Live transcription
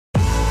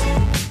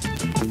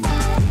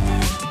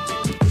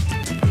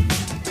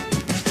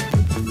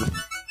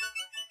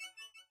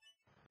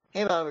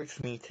Hey Bob,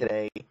 it's me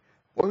today.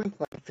 We're playing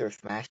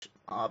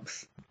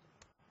Supersmashmobs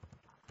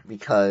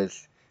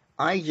because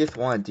I just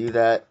want to do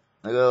that.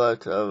 I go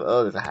to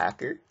there's a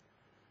hacker.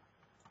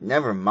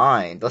 Never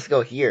mind. Let's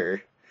go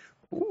here.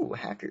 Ooh,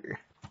 hacker.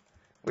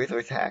 Where's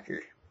the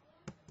hacker?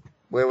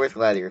 Where's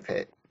Gladiator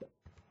Pit?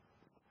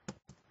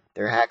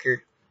 There a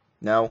hacker?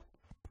 No.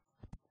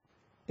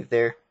 Is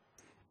there?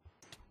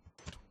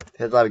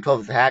 Says lobby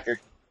 12 is a hacker.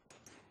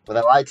 But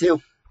I lied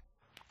too.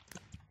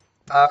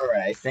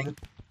 Alright,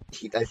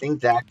 I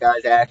think that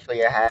guy's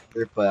actually a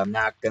hacker, but I'm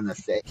not gonna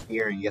sit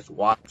here and just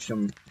watch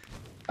him.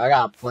 I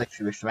gotta play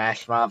through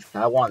Smash Mobs.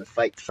 I want to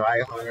fight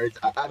tryhards.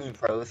 I mean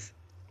pros.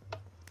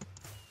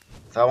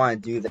 So I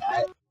want to do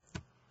that.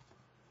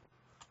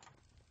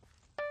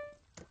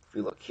 If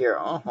we look here,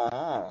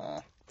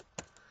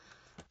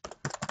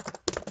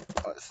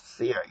 let's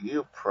see. Are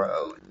you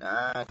pro?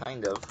 Nah,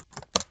 kind of.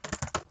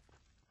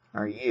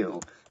 Are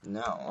you?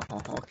 No.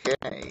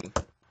 Okay.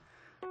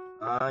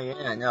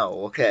 Yeah,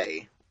 no.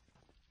 Okay.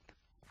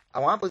 I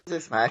want to play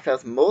this Smash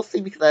Mobs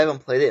mostly because I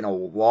haven't played it in a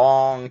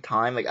long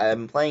time. Like I've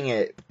been playing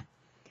it,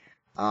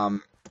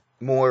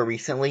 more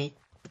recently.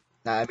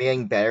 I'm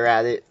getting better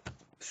at it.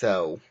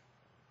 So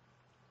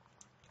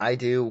I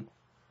do.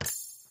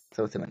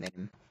 So what's in my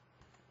name?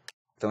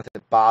 So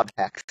it's Bob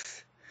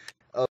X.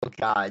 Oh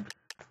God.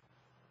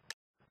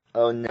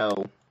 Oh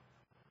no.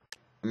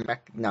 I'm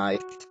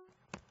recognized.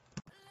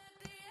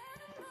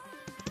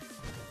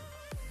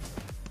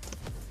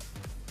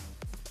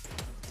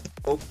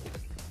 Oh.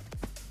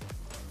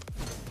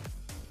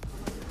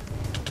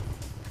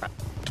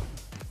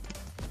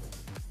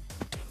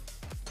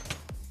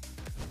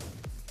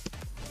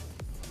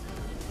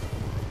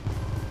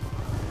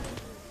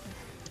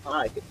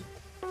 Alright.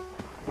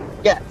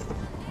 Yes.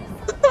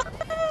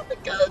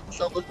 God,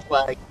 so much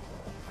flag.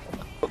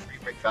 Hopefully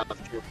break out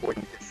to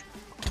reporting this.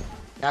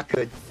 Not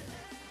good.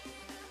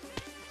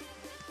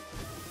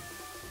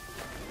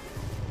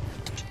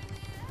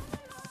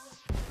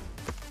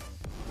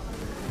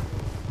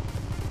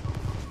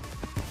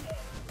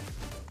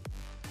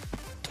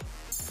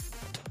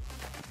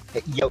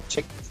 Hey, yo,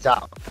 chicken,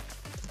 stop.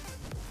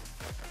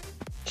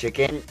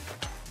 Chicken.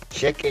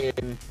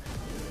 Chicken.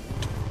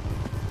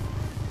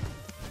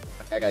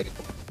 I gotta go.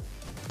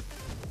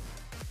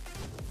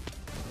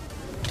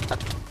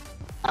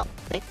 Ow,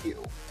 thank you.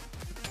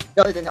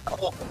 No, I didn't.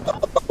 Oh.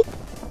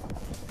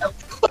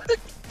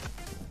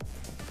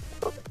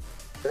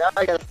 So now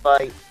I gotta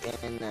fight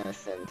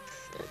innocence.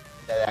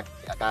 I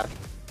gotta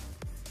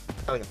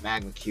having a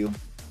magma cube.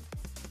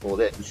 Well,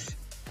 this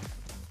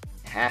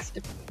has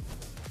to be.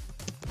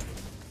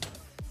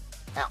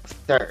 Ow,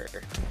 sir.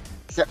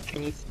 Sir,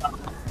 can you stop?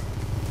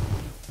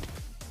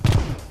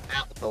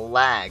 Ow, the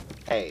lag.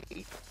 Hey.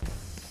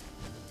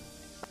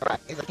 Alright,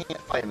 I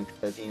can't fight him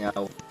because,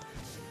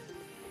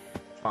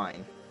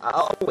 fine.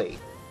 I'll wait.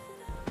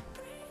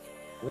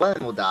 One of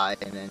them will die,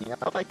 and then,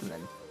 I'll fight them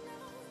then.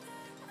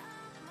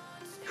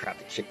 Crap,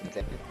 the chicken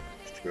thing.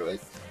 Screw it.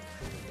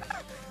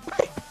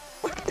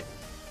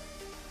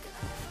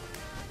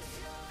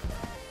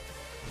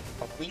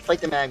 We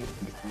fight the magma.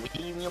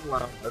 Leave me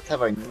alone. Let's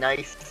have our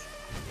nice,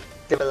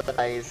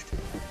 civilized.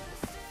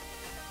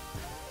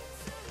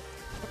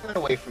 Run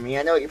away from me.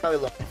 I know you're probably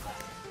looking.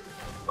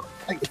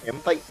 Fight him.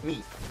 Fight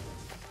me.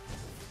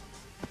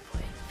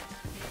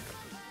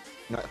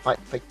 No, fight.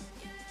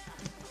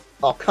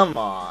 Oh, come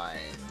on.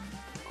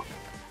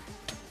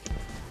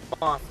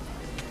 Come on.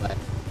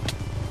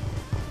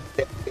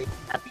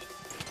 Happy.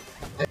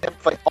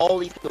 Fight all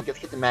these people. Just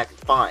hit the max.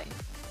 It's fine.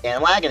 And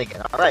I'm lagging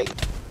again. Alright.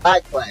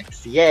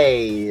 Mineplex.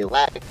 Yay.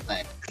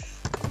 Mineplex.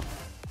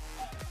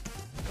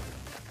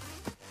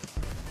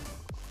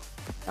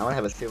 I want to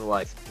have a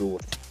civilized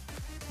duel.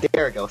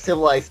 There we go.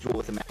 Civilized duel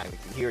with the magnet.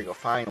 Here we go.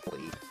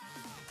 Finally.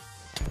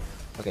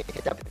 Okay.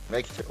 Hit that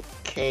register.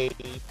 Okay.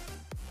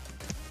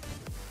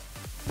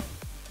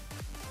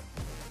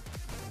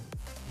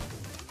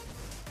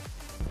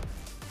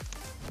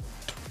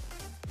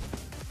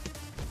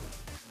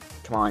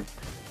 Come on.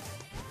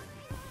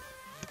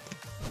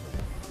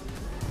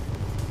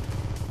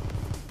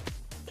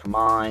 Come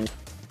on.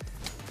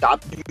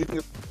 Stop using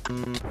your...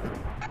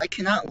 I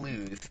cannot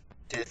lose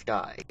to this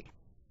guy.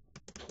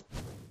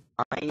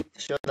 I need to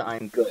show that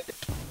I'm good.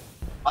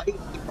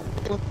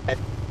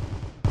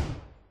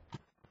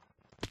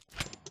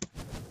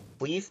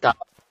 Please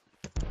stop.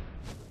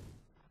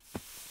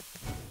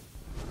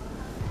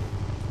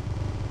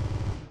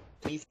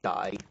 Please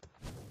die.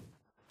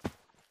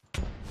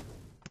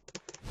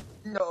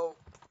 No.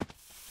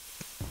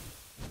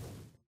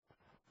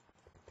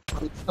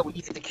 It's so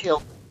easy to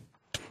kill.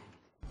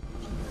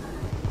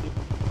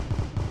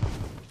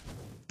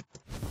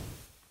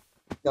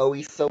 No,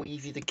 he's so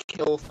easy to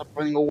kill. Stop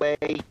running away.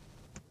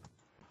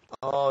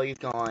 Oh, he's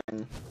gone.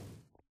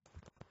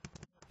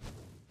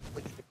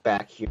 Let's get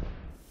back here.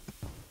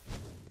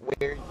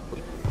 Where?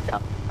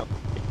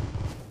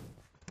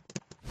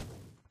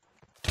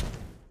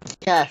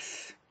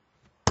 Yes.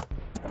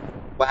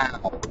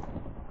 Wow.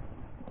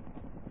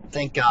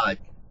 Thank God.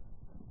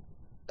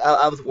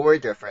 I was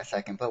worried there for a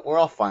second, but we're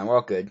all fine. We're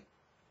all good.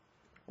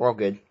 We're all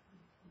good.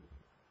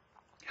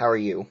 How are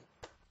you?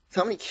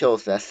 So how many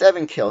kills is that?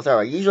 7 kills.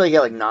 Alright, usually I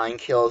get like 9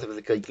 kills if it was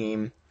a good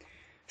game.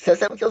 So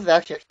 7 kills is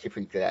actually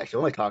pretty good,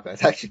 actually. What am I talking about?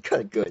 It's actually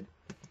kind of good.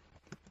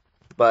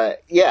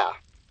 But, yeah.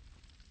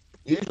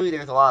 Usually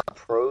there's a lot of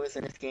pros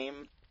in this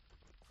game.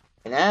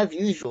 And as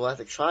usual, as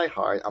a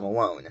tryhard, I'm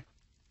alone.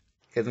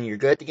 Because when you're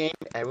good at the game,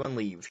 everyone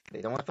leaves. They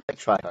don't want to fight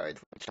tryhards,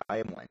 which I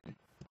am one.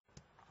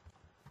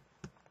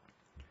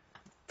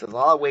 So there's a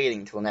lot of waiting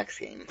until the next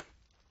game.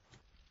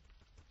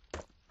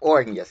 Or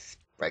I can just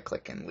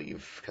right-click and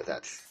leave, because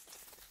that's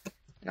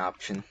an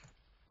option.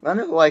 I don't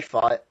know who I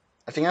fought.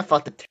 I think I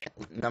fought the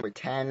number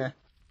 10,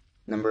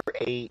 number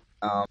 8,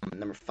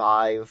 number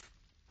 5,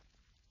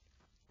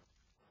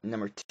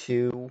 number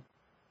 2.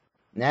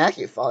 And I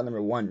actually fought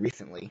number 1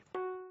 recently.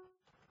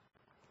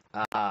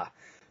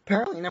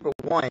 Apparently number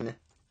 1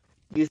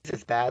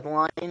 uses bad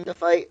line to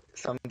fight,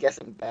 so I'm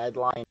guessing bad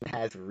line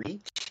has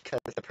reach,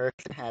 because the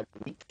person had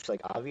reach,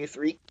 like obvious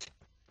reach.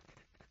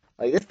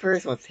 Like this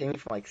person was hitting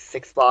from like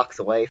 6 blocks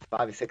away,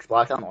 5 or 6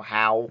 blocks, I don't know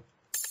how.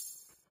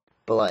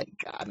 But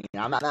like, I mean,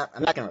 I'm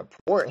not gonna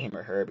report him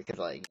or her because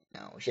like, you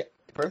know, shit,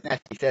 the person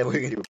actually said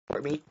we're gonna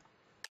report me.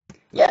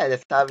 Yeah,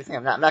 that's obviously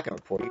I'm not gonna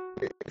report you.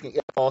 You're gonna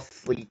get a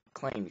falsely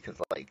claim because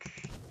like,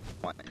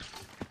 one.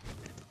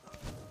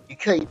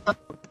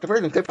 The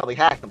person could probably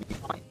hack and be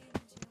fine.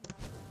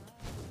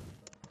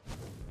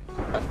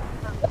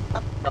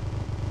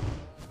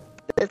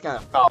 It's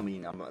not a problem,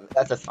 you know,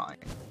 that's just fine.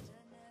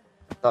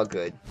 It's all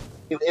good.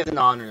 It's an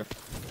honor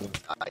to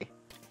die.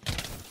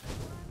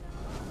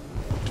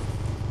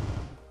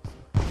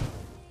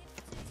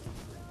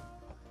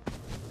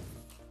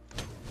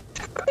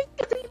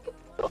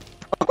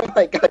 Oh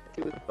my god,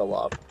 dude fell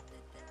off.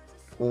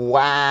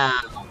 Wow.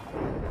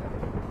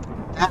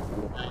 That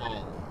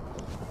lag.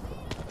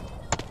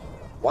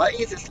 Why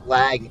is this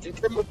lag? Is it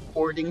because I'm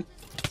recording?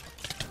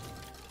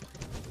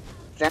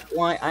 Is that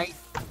why I...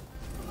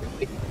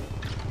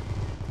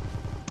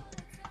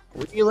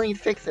 Really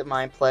fix it,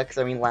 Mineplex.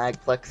 I mean,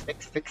 Lagplex.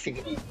 Fix it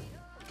again.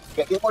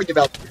 Get more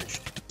developers.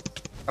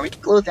 I mean,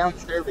 close down the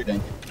server then.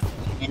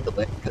 Handle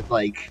it, because,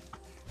 like,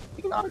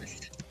 being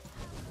honest.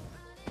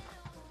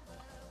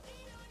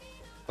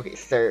 Okay,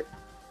 sir.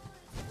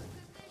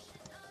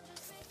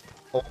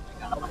 Oh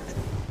my god.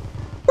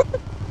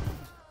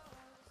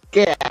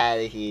 Get out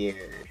of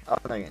here. Oh,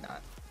 no, you're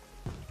not.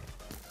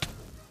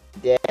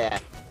 Get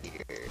out of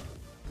here.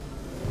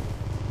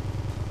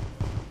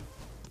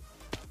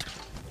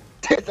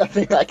 There's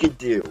nothing I can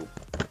do.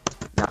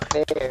 Not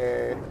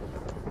fair.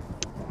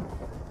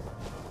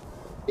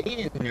 They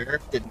didn't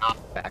nerf the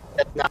knockback.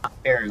 That's not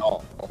fair at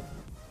all.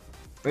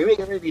 Maybe we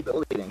can rebuild the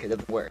ability then, because it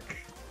doesn't work.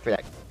 For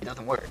that, it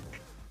doesn't work.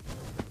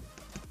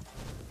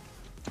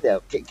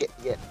 So, get.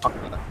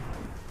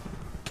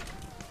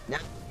 Now,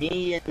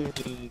 me and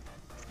the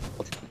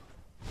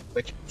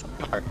which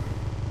are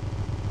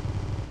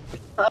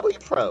probably a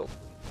pro.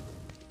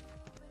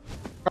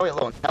 Probably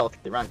low in health.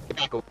 They run.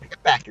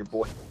 Get back here,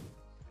 boy.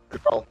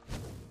 Girl.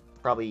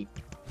 Probably.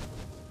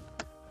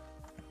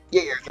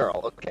 Yeah, you're a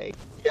girl. Okay.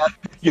 Yeah,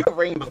 you're a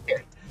rainbow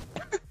hair.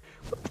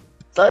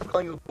 Sorry for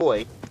calling you a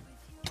boy.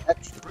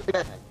 That's really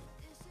bad.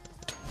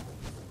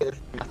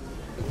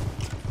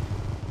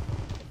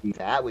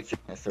 That we should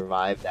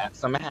survive that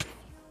somehow.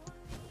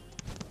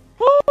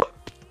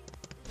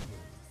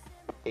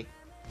 Okay.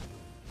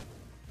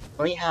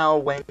 Funny how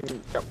when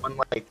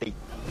like they.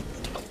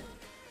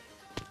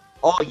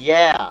 Oh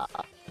yeah.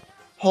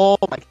 Oh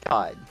my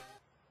god.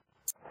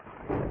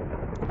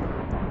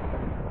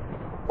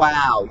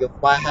 Wow.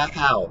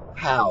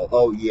 How?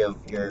 Oh,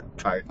 you're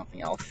trying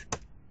something else.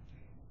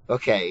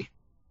 Okay.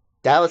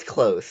 That was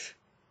close.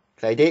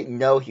 Cause I didn't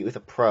know he was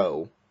a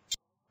pro.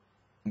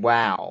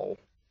 Wow.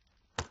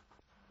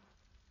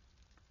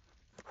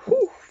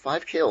 Whew,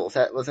 5 kills.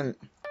 That wasn't.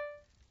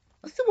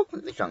 Let's do welcome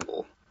to the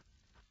jungle.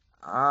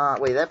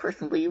 Wait, did that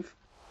person leave?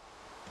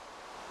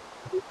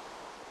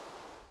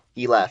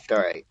 He left,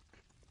 alright.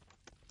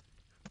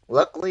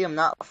 Luckily, I'm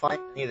not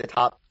finding any of the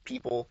top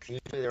people, because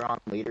usually they're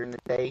on later in the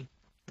day.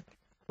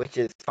 Which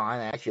is fine,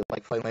 I actually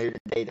like playing later in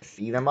the day to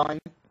see them on.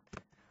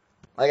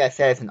 Like I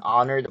said, it's an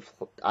honor to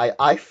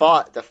I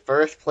fought the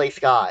first place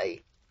guy.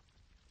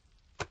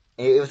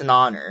 It was an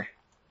honor.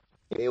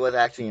 It was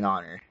actually an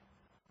honor.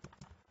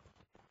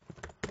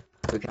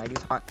 So can I do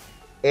something?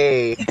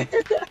 Hey!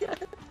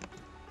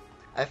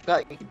 I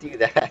forgot you could do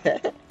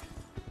that.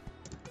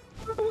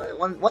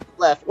 One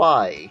left,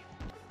 why?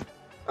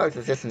 Oh,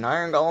 it's just an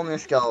iron golem and a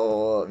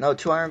skull. No,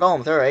 2 iron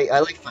golems, alright. I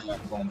like 5 iron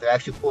golems, they're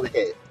actually cool to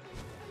hit.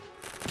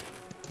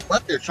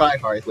 Unless they're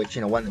tryhards, which,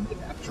 you know, one of them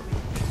is actually.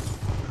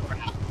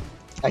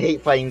 I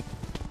hate fighting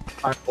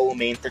iron golem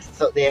mains,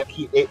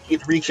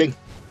 he's reaching.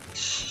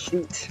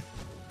 Shoot.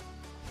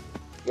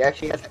 He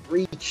actually has that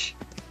reach.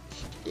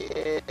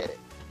 Shit.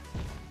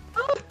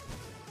 Ah.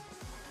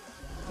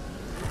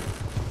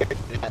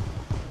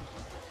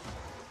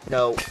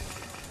 No.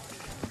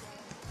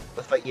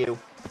 Let's fight you.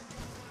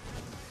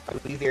 Are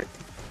you easier?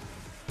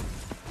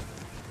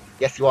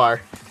 Yes, you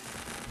are.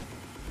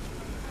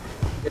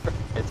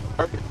 It's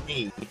hard to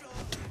see.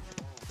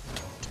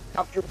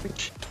 Stop your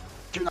reach.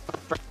 Do not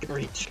freaking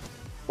reach.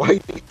 Why are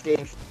you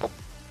staying still?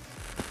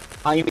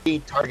 I'm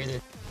being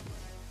targeted.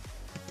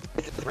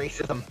 This is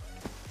racism.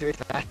 Serious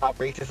smash mob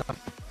racism.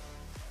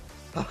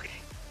 Okay.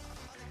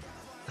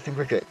 I think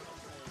we're good.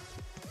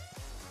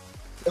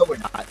 No, we're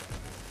not.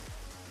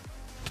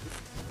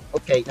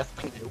 Okay, that's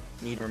fine.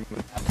 Need to remove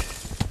that.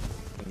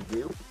 Thank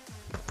you.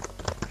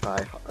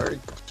 Try hard.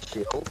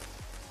 Chill.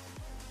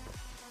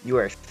 You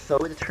are so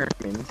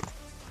determined.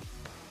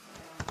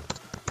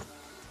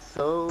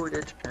 So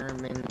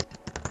determined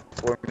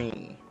for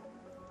me.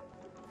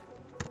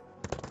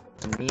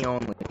 And me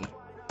only.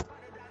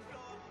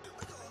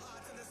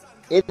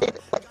 It is.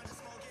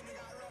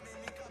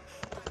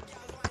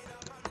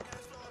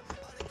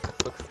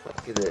 Looks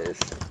like it is.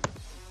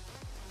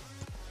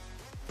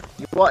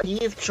 What? He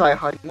is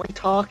tryharding. What are you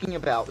talking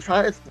about?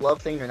 Try this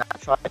love thing or not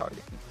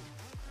tryharding.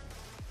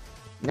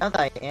 Now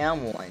that I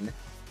am one,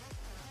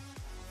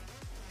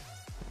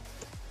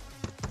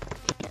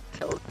 I can't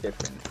tell the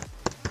difference.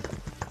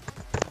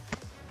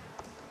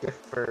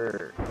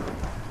 Differ.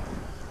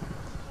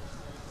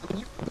 I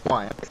mean, you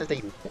won. I'm gonna say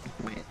you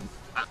win.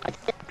 I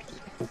can't beat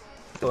you.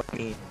 So I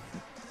mean,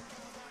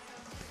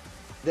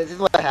 this is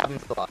what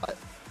happens a lot.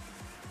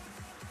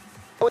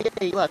 Oh yeah,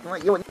 you left. You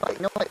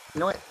know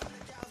what?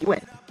 You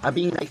win. I'm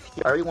being nice.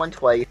 You already won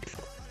twice.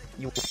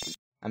 You win.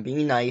 I'm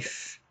being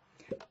nice.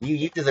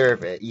 You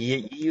deserve it.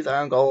 You use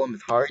Iron Golem.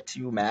 It's hard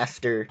to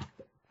master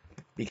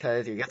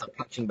because you get a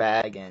punching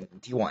bag and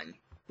you won.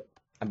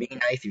 I'm being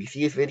nice. If you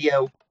see this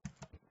video,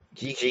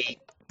 GG.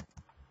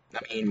 I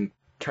mean,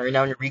 turn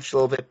down your reach a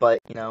little bit, but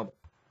you know,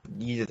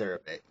 you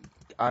deserve it.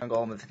 Iron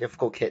Golem is a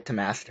difficult kit to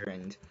master,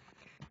 and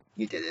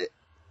you did it.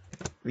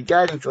 If you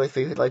guys enjoyed,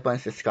 please hit the like button,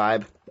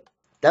 subscribe.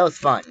 That was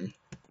fun.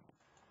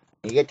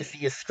 You get to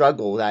see a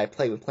struggle that I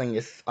play with playing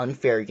this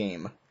unfair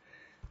game.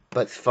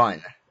 But it's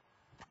fun.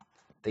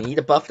 They need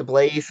to buff the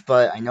Blaze,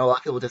 but I know a lot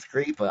of people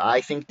disagree, but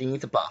I think they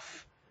need to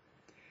buff.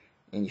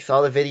 And you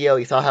saw the video,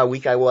 you saw how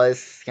weak I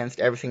was against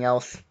everything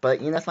else, but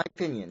you know, that's my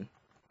opinion.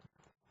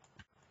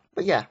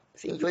 But yeah,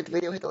 if you enjoyed the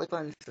video, hit the like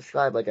button,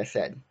 subscribe like I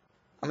said.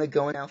 I'm gonna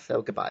go now,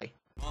 so goodbye.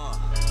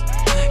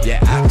 Yeah,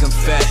 I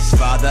confess,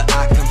 Father,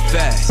 I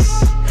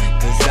confess.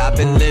 Cause I've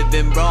been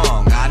living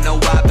wrong, I know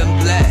I've been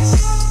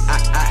blessed.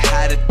 I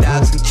had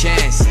 1,000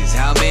 chances,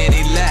 how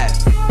many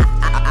left?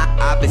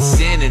 I've been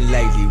sinning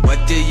lately,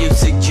 what do you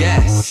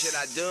suggest? What should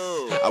I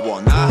do? I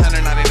will not have